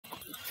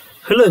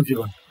Hello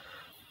everyone,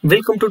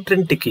 welcome to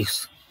Trend Techies.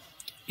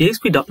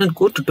 asp.net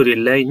core tutorial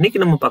la இன்னைக்கு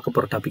நம்ம பார்க்க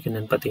போற டாபிக்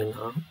என்னன்னு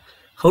பாத்தீங்கன்னா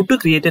how to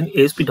create an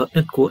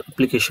asp.net core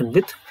application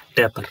with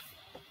Dapper.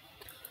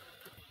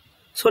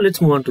 So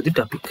let's move on to the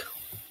topic.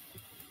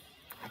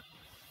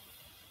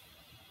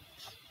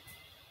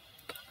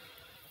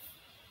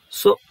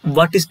 So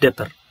what is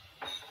Dapper?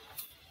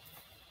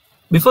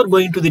 Before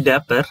going to the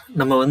Dapper,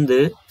 நம்ம வந்து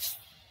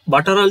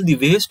what are all the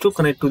ways to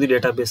connect to the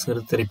database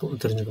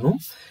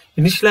தெரிஞ்சுக்கணும்.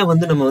 இனிஷியலா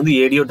வந்து நம்ம வந்து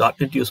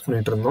ADO.NET use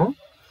பண்ணிட்டு இருந்தோம்.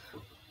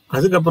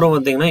 அதுக்கப்புறம்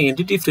பார்த்தீங்கன்னா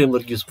என்டிட்டி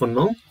ஃப்ரேம்வொர்க் யூஸ்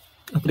பண்ணோம்.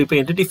 அப்புறம் இப்போ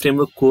என்டிட்டி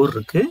ஃப்ரேம்வொர்க் கோர்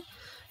இருக்கு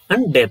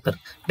அண்ட்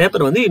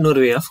டேப்பர் வந்து இன்னொரு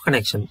வே ஆஃப்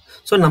கனெக்ஷன்.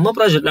 ஸோ நம்ம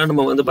ப்ராஜெக்ட்ல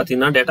நம்ம வந்து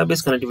பார்த்தீங்கன்னா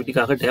டேட்டாபேஸ்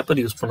கனெக்டிவிட்டிக்காக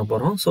டேப்பர் யூஸ் பண்ண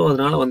போகிறோம். ஸோ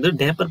அதனால வந்து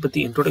டேப்பர்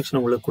பற்றி இன்ட்ரோடக்ஷன்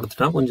உங்களுக்கு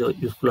கொடுத்துட்டா கொஞ்சம்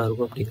யூஸ்ஃபுல்லாக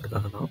இருக்கும்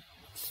அப்படிங்கிறதுக்காக தான்.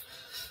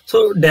 So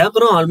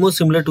டேப்பரும்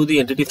almost similar to the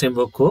entity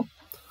framework core,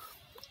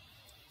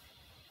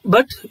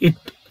 but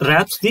it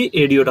wraps the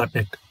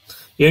ADO.NET.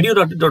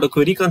 ADO.NET ஓட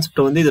query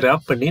கான்செப்டை வந்து இது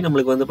wrap பண்ணி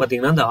நம்மளுக்கு வந்து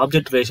பார்த்தீங்கன்னா இந்த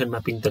ஆப்ஜெக்ட் ரிலேஷன்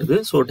மேப்பிங் தருது.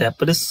 So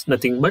taper is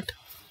nothing but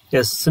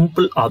a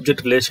simple object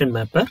relation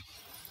mapper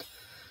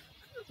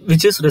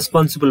which is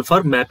responsible for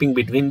mapping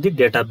between the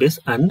database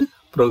and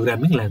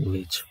programming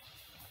language.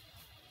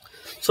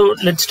 So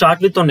let's start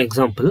with an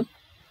example.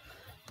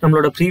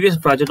 நம்மளோட previous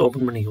project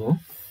open பண்ணிக்குவோம்.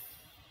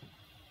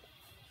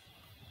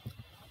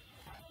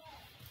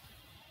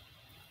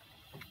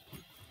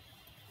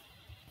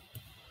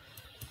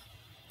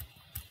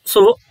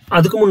 So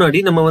அதுக்கு முன்னாடி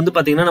நம்ம வந்து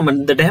பார்த்தீங்கன்னா நம்ம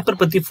இந்த taper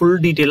பற்றி ஃபுல்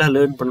டீட்டெயிலாக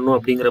லேர்ன் பண்ணணும்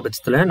அப்படிங்கிற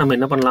பட்சத்தில் நம்ம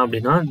என்ன பண்ணலாம்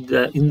அப்படின்னா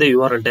இந்த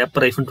URL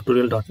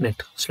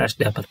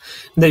dapper-tutorial.net/dapper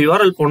இந்த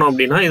URL போனோம்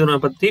அப்படின்னா இதனை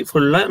பற்றி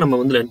ஃபுல்லாக நம்ம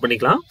வந்து லேர்ன்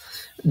பண்ணிக்கலாம்.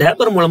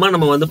 டேப்பர் மூலமாக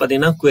நம்ம வந்து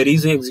பார்த்தீங்கன்னா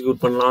queries-உம்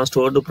எக்ஸிக்யூட் பண்ணலாம்,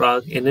 ஸ்டோர் டு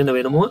ப்ராக் என்னென்ன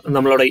வேணுமோ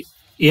நம்மளோட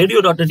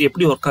ADO.NET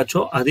எப்படி ஒர்க்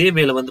ஆச்சோ அதே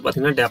வேலை வந்து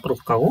பார்த்தீங்கன்னா டேப்பர்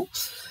ஒர்க் ஆகும்.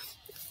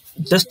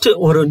 ஜஸ்ட்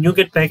ஒரு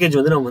NuGet பேக்கேஜ்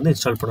வந்து நம்ம வந்து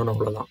இன்ஸ்டால் பண்ணணும்,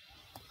 அவ்வளோதான்.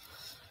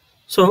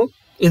 ஸோ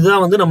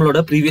இதுதான் வந்து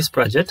நம்மளோட ப்ரீவியஸ்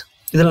ப்ராஜெக்ட்.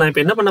 இதில் நான்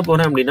இப்போ என்ன பண்ண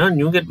போகிறேன் அப்படின்னா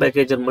NuGet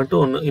பேக்கேஜர்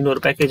மட்டும் இன்னொரு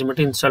பேக்கேஜ்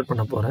மட்டும் இன்ஸ்டால்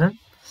பண்ண போகிறேன்.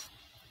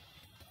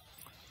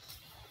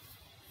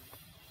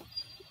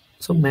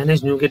 So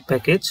manage NuGet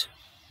package,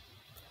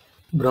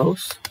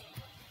 browse.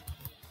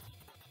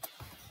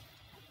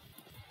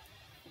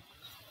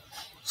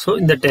 So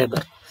இந்த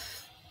டேப்பர்,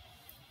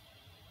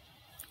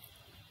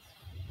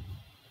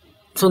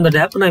 ஸோ இந்த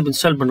டேப்பர் நான் இப்போ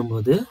இன்ஸ்டால்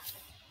பண்ணும்போது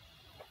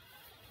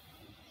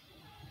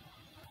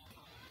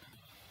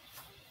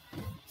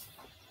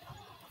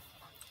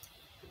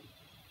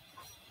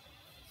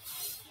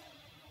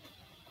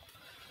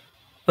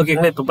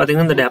ஓகேங்களா, இப்போ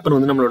பார்த்தீங்கன்னா இந்த டேப்பர்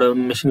வந்து நம்மளோட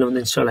மெஷினில்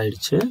வந்து இன்ஸ்டால்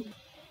ஆயிடுச்சு.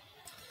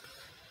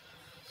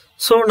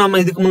 ஸோ நம்ம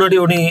இதுக்கு முன்னாடி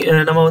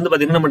நம்ம வந்து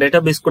பார்த்தீங்கன்னா நம்ம டேட்டா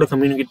பேஸ் கூட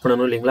கம்யூனிகேட்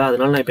பண்ணணும் இல்லைங்களா,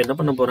 அதனால நான் இப்போ என்ன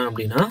பண்ண போகிறேன்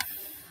அப்படின்னா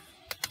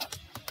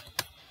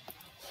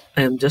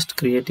ஐ ஆம் just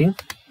creating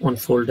one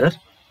folder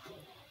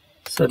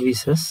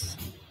services.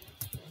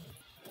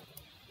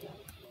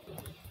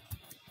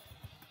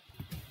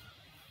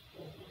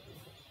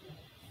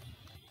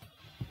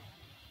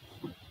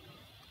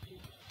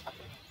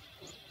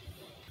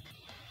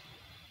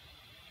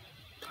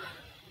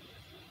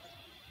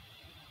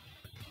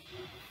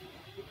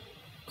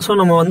 So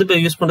நம்ம வந்து இப்போ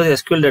யூஸ் பண்ணுறது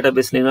SQL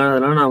டேட்டாபேஸ் இல்லைங்களா,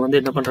 அதனால் நான் வந்து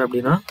என்ன பண்ணுறேன்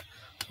அப்படின்னா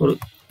ஒரு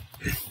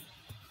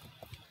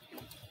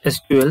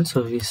SQL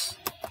சர்வீஸ்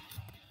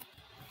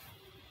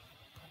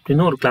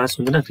அப்படின்னு ஒரு கிளாஸ்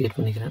வந்து நான் க்ரியேட்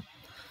பண்ணிக்கிறேன்.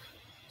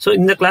 ஸோ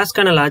இந்த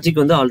கிளாஸ்க்கான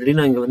லாஜிக் வந்து ஆல்ரெடி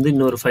நான் இங்கே வந்து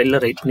இன்னொரு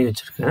ஃபைலில் ரைட் பண்ணி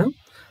வச்சுருக்கேன்.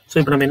 ஸோ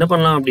இப்போ நம்ம என்ன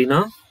பண்ணலாம்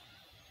அப்படின்னா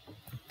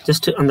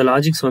ஜஸ்ட் அந்த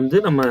லாஜிக்ஸ் வந்து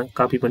நம்ம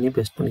காப்பி பண்ணி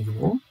பேஸ்ட்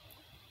பண்ணிக்குவோம்.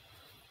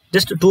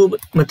 ஜஸ்ட் 2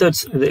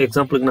 மெத்தட்ஸ் இது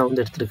எக்ஸாம்பிளுக்கு நான்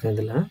வந்து எடுத்துருக்கேன்.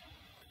 இதில்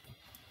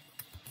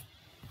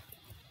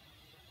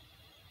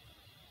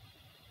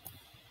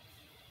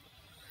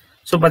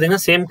ஸோ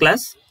பார்த்தீங்கன்னா same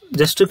class,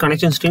 just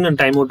connection string and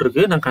time out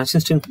இருக்குது. நான்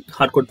கனெக்ஷன் ஸ்ட்ரிங்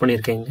ஹார்ட் கோட்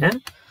பண்ணியிருக்கேங்க,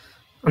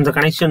 அந்த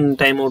கனெக்ஷன்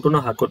டைம் அவுட்டும்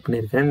நான் ஹார்ட் கோட்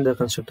பண்ணியிருக்கேன் இந்த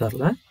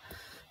கன்ஸ்ட்ரக்டரில்.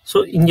 ஸோ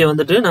இங்கே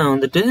வந்துட்டு நான்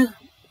வந்துட்டு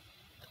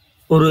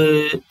ஒரு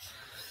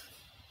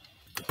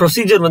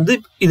ப்ரொசீஜர் வந்து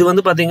இது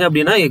வந்து பார்த்தீங்க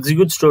அப்படின்னா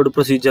எக்ஸிக்யூட் ஸ்டோர்டு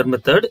ப்ரொசீஜர்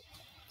மெத்தட்.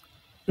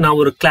 நான்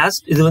ஒரு கிளாஸ்,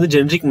 இது வந்து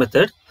generic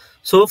method.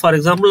 So for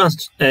example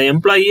நான்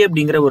எம்ப்ளாயி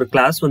அப்படிங்கிற ஒரு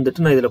கிளாஸ்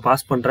வந்துட்டு நான் இதில்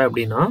பாஸ் பண்ணுறேன்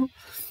அப்படின்னா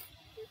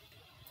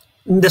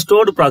இந்த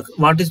stored Prague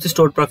what is the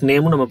stored Prague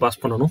நேமும் நம்ம பாஸ்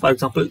பண்ணணும். ஃபார்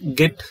எக்ஸாம்பிள்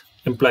கெட்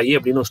எம்ப்ளாயி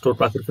அப்படின்னு ஒரு ஸ்டோர்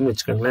ப்ராக் இருக்குன்னு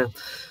வச்சுக்கோங்களேன்.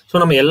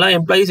 ஸோ நம்ம எல்லா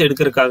எம்ப்ளாயிஸ்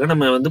எடுக்கிறதுக்காக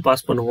நம்ம வந்து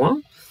பாஸ் பண்ணுவோம்.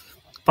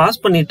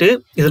 பாஸ் பண்ணிட்டு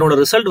இதனோட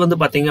ரிசல்ட்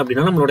வந்து பார்த்தீங்க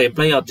அப்படின்னா நம்மளோட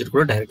எம்ப்ளாயி ஆப்ஜெக்ட்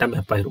கூட டைரெக்டாக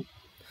மேப் ஆயிரும்.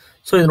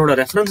 ஸோ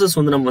இதனோட ரெஃபரன்சஸ்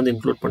வந்து நம்ம வந்து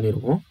இன்க்ளூட்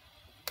பண்ணிடுவோம்.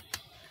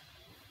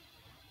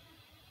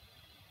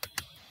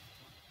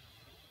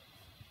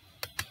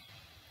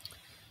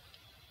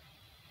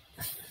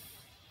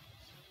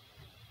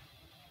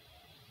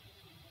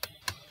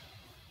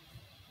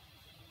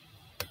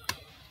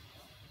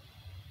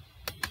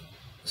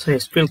 ஸோ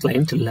SQL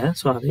கிளைண்ட் இல்லை,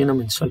 ஸோ அதையும்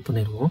நம்ம இன்ஸ்டால்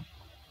பண்ணிடுவோம்.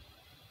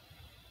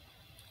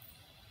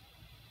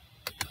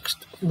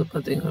 வந்து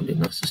பார்த்தீங்க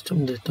அப்படின்னா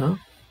சிஸ்டம் டேட்டா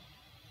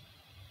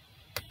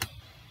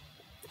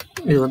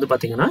இது வந்து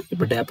பார்த்தீங்கன்னா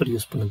இப்போ டேப்பர்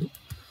யூஸ் பண்ணுது.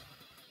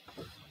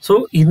 ஸோ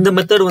இந்த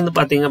மெத்தட் வந்து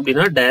பார்த்தீங்க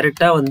அப்படின்னா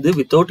டைரெக்டாக வந்து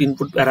without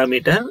input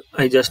parameter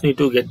I just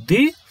need to get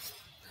the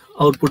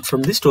output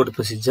from the stored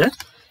procedure.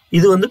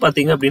 இது வந்து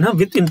பார்த்தீங்க அப்படின்னா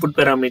வித் இன்புட்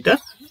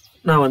பேராமீட்டர்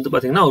நான் வந்து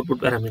பார்த்தீங்கன்னா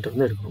அவுட்புட் பேராமீட்டர்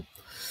வந்து எடுக்கணும்.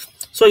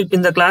 ஸோ இப்போ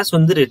இந்த கிளாஸ்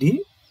வந்து ரெடி.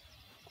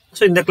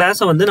 ஸோ இந்த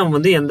கிளாஸை வந்து நம்ம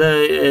வந்து எந்த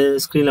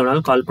ஸ்க்ரீனில்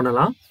வேணாலும் கால்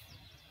பண்ணலாம்.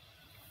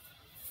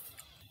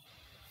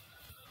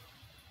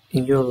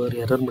 இங்கே ஒரு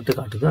எரர் மட்டும்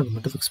காட்டுது, அது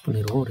மட்டும் ஃபிக்ஸ்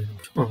பண்ணிடுவோம் ஒரு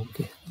நிமிஷம்.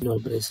 ஓகே,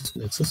 இன்னொரு பிரேசஸ்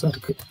எக்ஸஸாக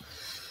இருக்குது.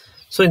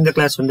 ஸோ இந்த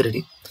கிளாஸ் வந்து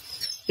ரெடி.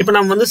 இப்போ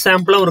நம்ம வந்து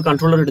சாம்பிளாக ஒரு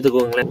கண்ட்ரோலர்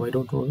எடுத்துக்கோங்களேன். I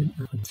don't know,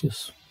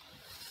 confuse.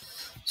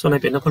 So நான்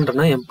இப்போ என்ன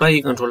பண்ணுறேன்னா எம்ப்ளாயி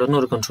கண்ட்ரோலர்னு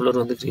ஒரு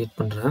கண்ட்ரோலர் வந்து கிரியேட்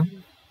பண்ணுறேன்.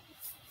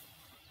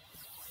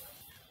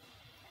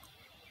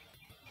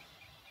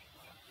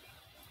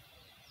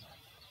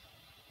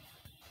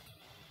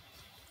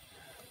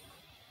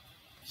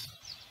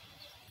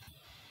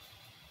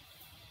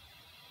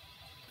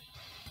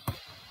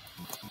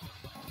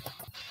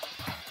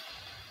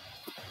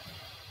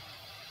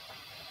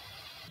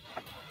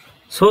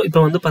 ஸோ இப்போ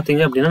வந்து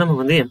பார்த்தீங்க அப்படின்னா நம்ம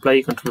வந்து எம்ப்ளாயி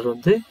கண்ட்ரோலர்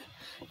வந்து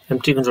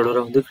எம்டி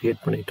கண்ட்ரோலரை வந்து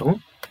கிரியேட் பண்ணிட்டோம்.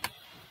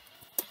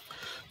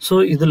 ஸோ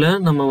இதில்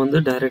நம்ம வந்து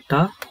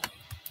டைரெக்டாக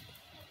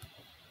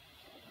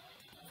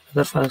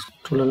அதர் ஃபாஸ்ட்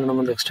கண்ட்ரோலரில்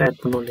நம்ம வந்து எக்ஸ்ட்ரா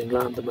ஆட் பண்ணோம்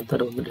இல்லைங்களா, அந்த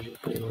மெத்தடை வந்து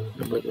டெலிட் பண்ணிடுவோம்,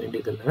 நம்மளுக்கு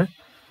வேண்டியதில்லை.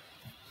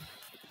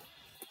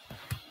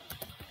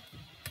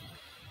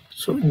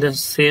 ஸோ இந்த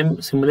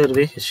சிமிலர்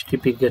வே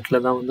ஹெச்டிபி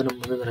கெட்டில் தான் வந்து நம்ம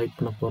வந்து ரைட்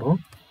பண்ண போகிறோம்.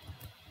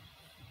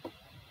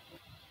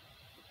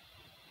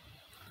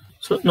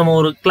 ஸோ நம்ம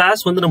ஒரு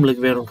கிளாஸ் வந்து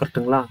நம்மளுக்கு வேணும்,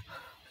 கரெக்டுங்களா?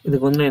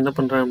 இதுக்கு வந்து என்ன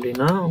பண்ணுறேன்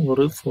அப்படின்னா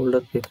ஒரு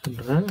ஃபோல்டர் கிரியேட்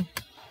பண்ணுறேன்.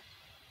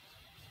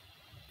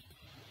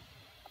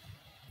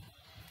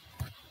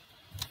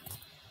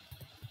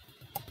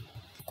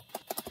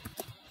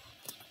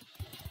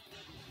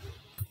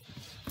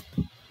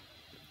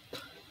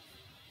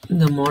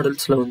 இந்த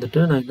மாடல்ஸில் வந்துட்டு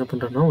நான் என்ன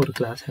பண்ணுறேன்னா ஒரு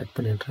கிளாஸ் ஆட்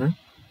பண்ணிடுறேன்.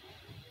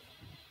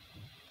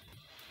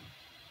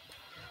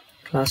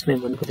 கிளாஸ்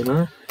நேம் வந்து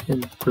பார்த்தீங்கன்னா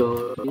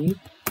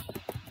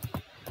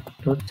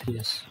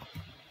employee.js.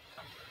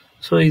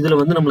 ஸோ இதில்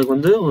வந்து நம்மளுக்கு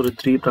வந்து ஒரு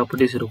 3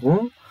 ப்ராப்பர்ட்டிஸ்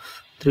இருக்கும்,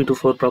 3 to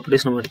 4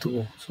 ப்ராப்பர்ட்டிஸ் நம்ம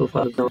எடுத்துக்குவோம். ஸோ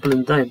ஃபார் எக்ஸாம்பிள்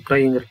இந்த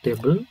எம்ப்ளாயிங்கிற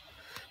டேபிள்,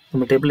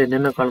 நம்ம டேபிள்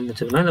என்னென்ன காலம்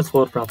வச்சுக்கோன்னா இந்த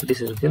 4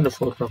 ப்ராப்பர்ட்டிஸ் இருக்குது. இந்த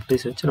 4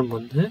 ப்ராப்பர்ட்டிஸ் வச்சு நம்ம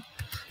வந்து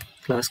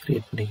கிளாஸ்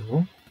கிரியேட்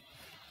பண்ணிக்குவோம்.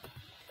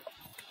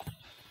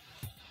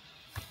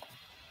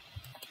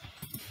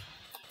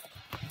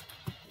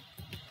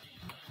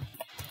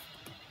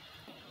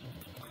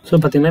 ஸோ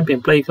பார்த்தீங்கன்னா இப்போ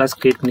எம்ப்ளாயி கிளாஸ்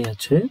கிரியேட்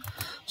பண்ணியாச்சு.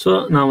 ஸோ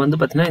நான் வந்து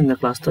பார்த்தீங்கன்னா இந்த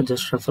கிளாஸ் தான்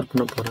ஜஸ்ட் ரெஃபர்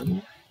பண்ண போகிறேன்.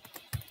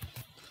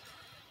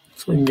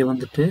 ஸோ இங்கே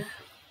வந்துட்டு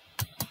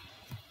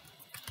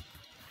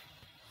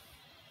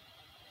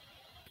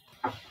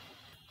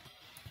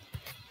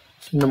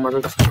இந்த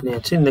மாடல் ரெஃபர்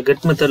பண்ணியாச்சு. இந்த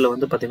கெட் மெத்தடில்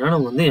வந்து பார்த்தீங்கன்னா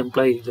நம்ம வந்து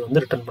எம்ப்ளாயி இது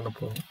வந்து ரிட்டர்ன் பண்ண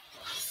போகிறோம்.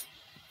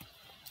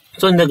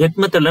 ஸோ இந்த கெட்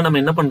மெத்தடில்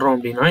நம்ம என்ன பண்ணுறோம்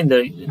அப்படின்னா இந்த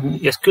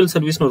எஸ்கியூஎல்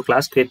சர்வீஸ்னு ஒரு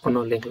கிளாஸ் கிரியேட்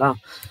பண்ணோம் இல்லைங்களா,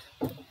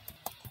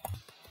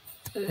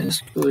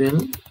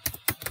 எஸ்கியூஎல்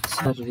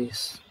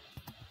சர்வீஸ்.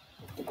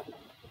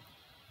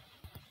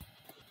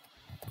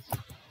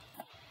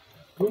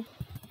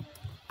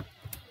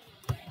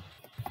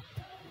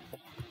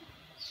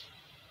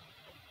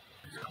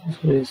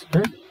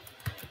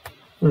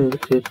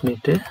 கிரியேட்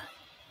பண்ணிட்டு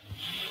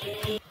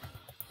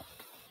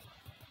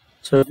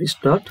service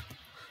dot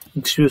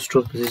execute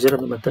store procedure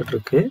அந்த மெத்தட்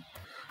இருக்குது.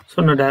 ஸோ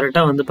நான்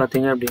டைரெக்டாக வந்து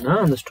பார்த்தீங்க அப்படின்னா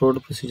அந்த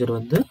ஸ்டோர்டு ப்ரொசீஜர்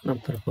வந்து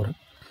நான் தர போகிறேன்.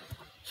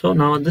 ஸோ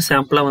நான் வந்து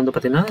சாம்பிளாக வந்து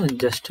பார்த்தீங்கன்னா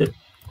ஜஸ்ட்டு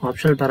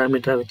ஆப்ஷனல்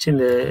பேராமீட்டரை வச்சு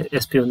இந்த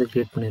எஸ்பி வந்து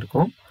கிரியேட்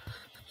பண்ணியிருக்கோம்.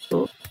 ஸோ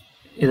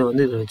இதை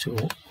வந்து இதில்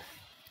வச்சுக்குவோம்.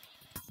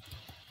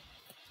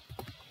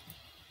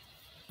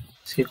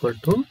 ஈக்குவல்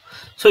டு,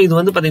 ஸோ இது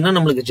வந்து பார்த்தீங்கன்னா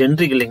நம்மளுக்கு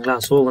ஜென்ரிக் இல்லைங்களா,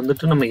 ஸோ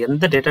வந்துட்டு நம்ம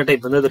எந்த டேட்டா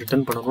டைப் வந்து அதை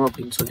ரிட்டர்ன் பண்ணணும்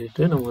அப்படின்னு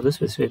சொல்லிட்டு நம்ம வந்து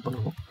ஸ்பெசிஃபை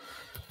பண்ணணும்.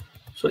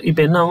 ஸோ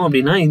இப்போ என்ன ஆகும்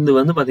அப்படின்னா இது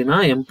வந்து பார்த்தீங்கன்னா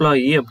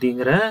எம்ப்ளாயி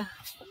அப்படிங்கிற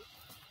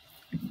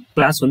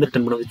கிளாஸ் வந்து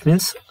ரிட்டர்ன் பண்ணுவோம், விச்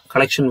மீன்ஸ்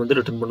கலெக்ஷன் வந்து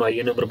ரிட்டர்ன் பண்ணுவோம்,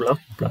 எனுமரபிள்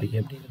ஆஃப் எம்ப்ளாயி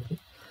அப்படிங்கிறது.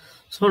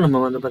 ஸோ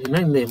நம்ம வந்து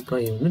பார்த்தீங்கன்னா இந்த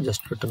எம்ப்ளாயி வந்து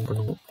ஜஸ்ட் ரிட்டர்ன்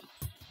பண்ணுவோம்.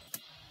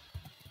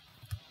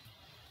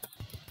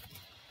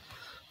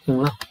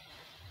 ஓகேங்களா?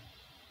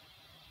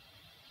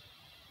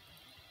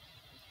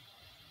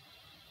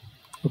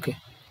 Okay,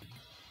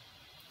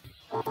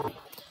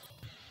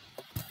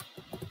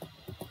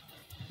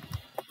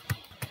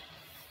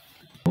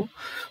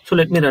 so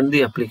let me run the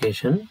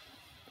application.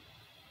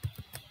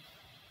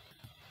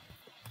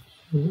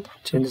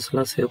 changes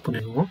எல்லாம் சேவ்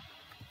பண்ணிடுவோம்.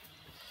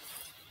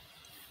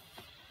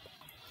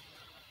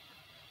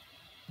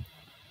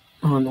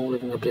 நான் வந்து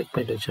உங்களுக்கு இங்கே பிரேக்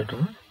பாயிண்ட்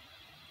வச்சுட்றேன்.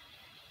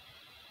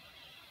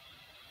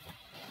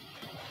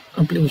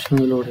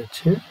 அப்ளிகேஷன் லோட்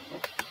ஆச்சு.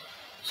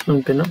 ஸோ நம்ம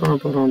இப்போ என்ன பண்ண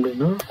போகிறோம்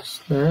அப்படின்னா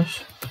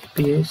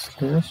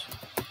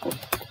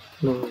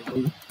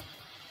 /API/load.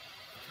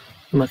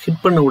 நம்ம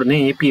ஹிட் பண்ண உடனே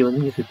ஏபிஐ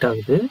வந்து இங்கே ஹிட்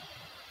ஆகுது.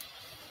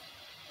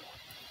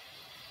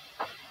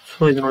 ஸோ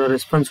இதனோட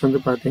ரெஸ்பான்ஸ் வந்து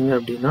பார்த்தீங்க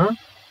அப்படின்னா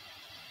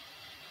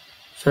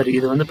சரி,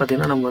 இது வந்து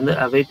பார்த்தீங்கன்னா நம்ம வந்து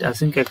அவைட்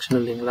அசிங்க் ஆக்ஷன்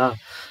இல்லைங்களா,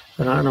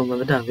 அதனால் நம்ம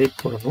வந்துட்டு அவைட்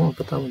போடணும்.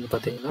 அப்போ தான் வந்து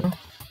பார்த்தீங்கன்னா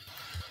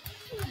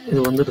இது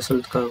வந்து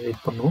ரிசல்ட்டுக்காக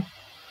வெயிட் பண்ணும்.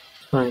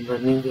 So I am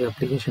running the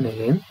application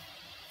again.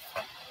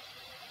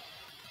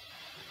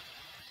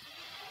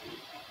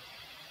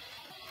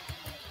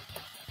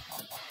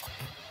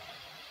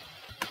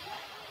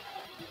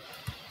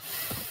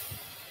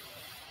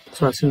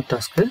 So async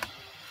task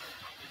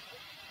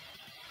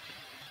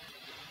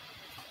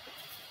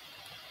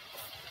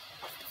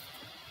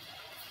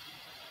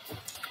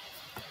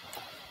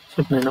so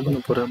நான் என்ன பண்ண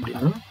போகிறேன்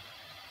அப்படின்னா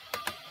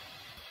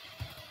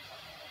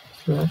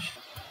ஸ்லாஷ்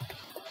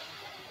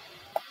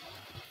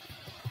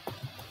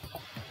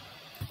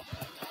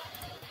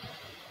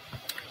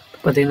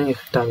பார்த்தீங்கன்னா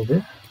ஹிட் ஆகுது.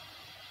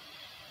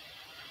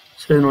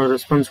 ஸோ இதனோட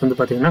ரெஸ்பான்ஸ் வந்து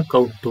பார்த்தீங்கன்னா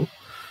count2.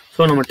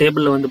 ஸோ நம்ம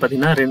டேபிளில் வந்து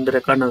பார்த்தீங்கன்னா 2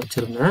 ரெக்கார்ட் நான்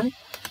வச்சுருந்தேன்.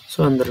 ஸோ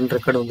அந்த 2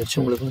 ரெக்கார்டு வந்துருச்சு.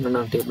 உங்களுக்கு வந்து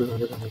நான் டேபிள்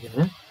வந்து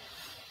காமிக்கிறேன்.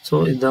 ஸோ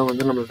இதுதான்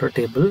வந்து நம்மளோட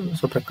டேபிள்.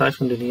 ஸோ பிரகாஷ்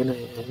உண்டினியை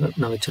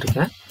நான்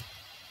வச்சுருக்கேன்.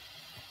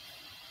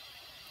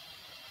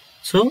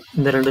 ஸோ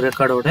இந்த 2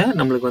 ரெக்கார்டோட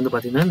நம்மளுக்கு வந்து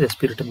பார்த்தீங்கன்னா இந்த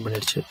எஸ்பி ரிட்டர்ன்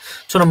பண்ணிடுச்சு.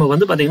 ஸோ நம்ம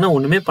வந்து பார்த்தீங்கன்னா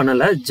ஒன்றுமே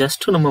பண்ணலை.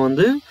 ஜஸ்ட் நம்ம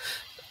வந்து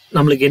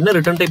நம்மளுக்கு என்ன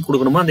ரிட்டர்ன் டைப்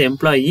கொடுக்கணுமோ அந்த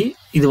எம்ப்ளாயி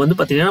இது வந்து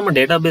பார்த்தீங்கன்னா நம்ம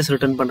டேட்டா பேஸ்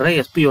ரிட்டர்ன் பண்ணுற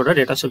எஸ்பியோட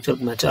டேட்டா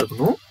ஸ்ட்ரக்சருக்கு மேட்சாக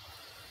இருக்கணும்.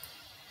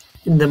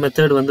 இந்த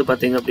மெத்தட் வந்து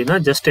பார்த்தீங்க அப்படின்னா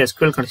just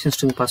SQL connection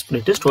string pass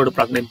பண்ணிவிட்டு ஸ்டோர்டு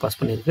ப்ராக் நேம் பாஸ்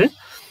பண்ணியிருக்கு.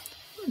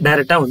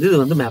 டைரெக்டாக வந்து இது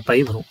வந்து மேப்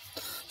ஆகி வரும்.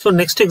 ஸோ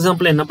நெக்ஸ்ட்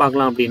எக்ஸாம்பிள் என்ன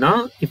பார்க்கலாம் அப்படின்னா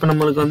இப்போ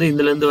நம்மளுக்கு வந்து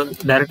இதுலேருந்து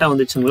வந்து டைரெக்டாக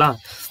வந்துச்சுங்களா.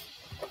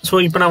 ஸோ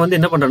இப்போ நான் வந்து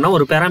என்ன பண்ணுறேன்னா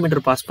ஒரு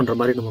பேராமீட்டர் பாஸ் பண்ணுற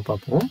மாதிரி நம்ம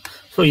பார்ப்போம்.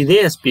 ஸோ இதே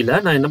எஸ்பியில்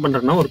நான் என்ன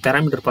பண்ணுறேன்னா ஒரு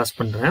பேராமீட்டர் பாஸ்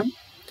பண்ணுறேன்.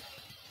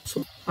 ஸோ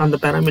அந்த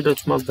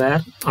பேராமீட்டர் சும்மா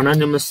வேர்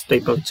அனானிமஸ்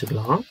டைப்பாக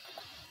வச்சுக்கலாம்.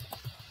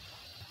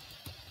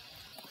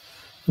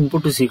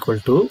 input is equal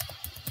to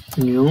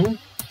new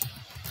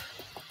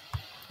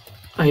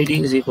id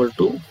is equal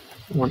to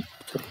 1.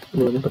 சரி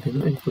இது வந்து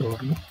பார்த்தீங்கன்னா இன்புட்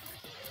வரணும்.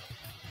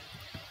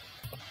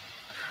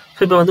 ஸோ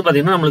இப்போ வந்து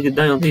பார்த்தீங்கன்னா நம்மளுக்கு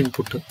இதுதான் வந்து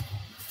இன்புட்டு.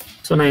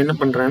 ஸோ நான் என்ன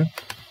பண்ணுறேன்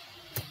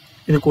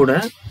இது கூட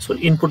ஸோ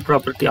இன்புட்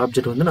ப்ராப்பர்ட்டி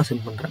ஆப்ஜெக்ட் வந்து நான்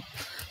சென்ட் பண்ணுறேன்.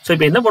 ஸோ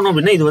இப்போ என்ன பண்ணோம்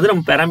அப்படின்னா இது வந்து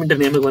நம்ம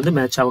பேராமீட்டர் நேமுக்கு வந்து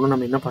மேட்ச் ஆகணும்.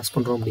 நம்ம என்ன பாஸ்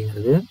பண்ணுறோம்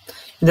அப்படிங்கிறது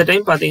இந்த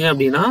டைம் பார்த்தீங்க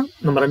அப்படின்னா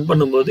நம்ம ரன்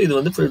பண்ணும்போது இது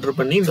வந்து ஃபில்டர்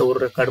பண்ணி இந்த ஒரு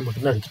ரெக்கார்டு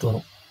மட்டும்தான் எடுத்துகிட்டு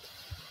வரும்.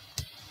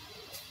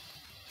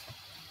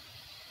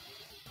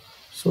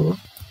 So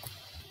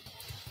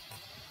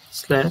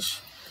slash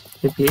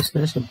API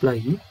slash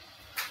employee.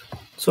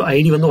 So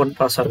ID வந்து 1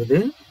 பாஸ் ஆகுது.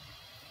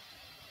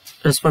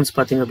 ரெஸ்பான்ஸ்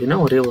பார்த்தீங்க அப்படின்னா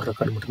ஒரே ஒரு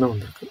ரெக்கார்டு மட்டும்தான்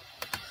வந்திருக்கு.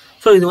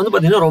 ஸோ இது வந்து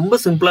பார்த்தீங்கன்னா ரொம்ப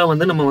சிம்பிளாக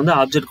வந்து நம்ம வந்து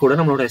ஆப்ஜெக்ட் கூட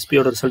நம்மளோட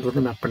எஸ்பியோட ரிசல்ட்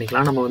வந்து மேப்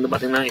பண்ணிக்கலாம். நம்ம வந்து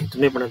பார்த்தீங்கன்னா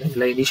எதுவுமே பண்ணது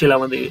இல்லை.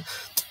 இனிஷியலாக வந்து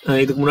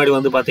இதுக்கு முன்னாடி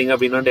வந்து பார்த்தீங்க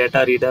அப்படின்னா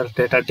டேட்டா ரீடர்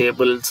டேட்டா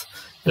டேபிள்ஸ்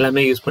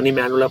எல்லாமே யூஸ் பண்ணி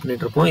மேனுவலாக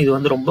பண்ணிட்டு இருப்போம். இது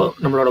வந்து ரொம்ப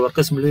நம்மளோட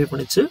ஒர்க்கை சிம்பிளிஃபை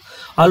பண்ணிச்சு.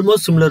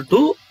 Almost similar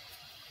to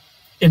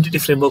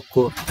entity framework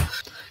core.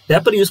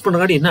 Taper use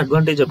பண்ணுறங்காட்டி என்ன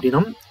அட்வான்டேஜ் அப்படின்னா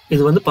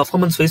இது வந்து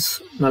பர்ஃபார்மன்ஸ் வைஸ்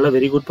நல்ல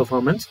very good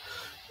performance.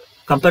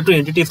 Compared to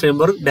entity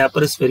framework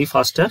taper is very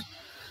faster.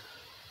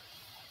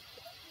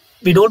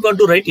 we don't want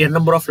to write n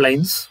number of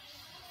lines.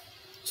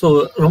 So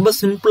ரொம்ப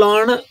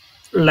சிம்பிளான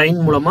line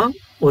மூலமாக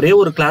ஒரே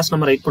ஒரு கிளாஸ்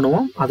நம்ம ரைட்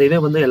பண்ணுவோம். அதைவே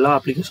வந்து எல்லா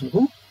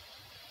அப்ளிகேஷனுக்கும்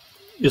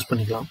யூஸ்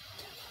பண்ணிக்கலாம்.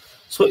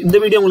 ஸோ இந்த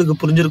வீடியோ உங்களுக்கு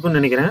புரிஞ்சிருக்கும்னு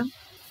நினைக்கிறேன்.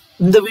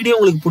 இந்த வீடியோ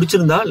உங்களுக்கு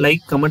பிடிச்சிருந்தா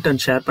லைக் கமெண்ட்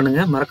அண்ட் ஷேர்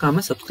பண்ணுங்கள்.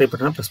 மறக்காமல் சப்ஸ்கிரைப்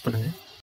பட்டனை ப்ரெஸ் பண்ணுங்கள்.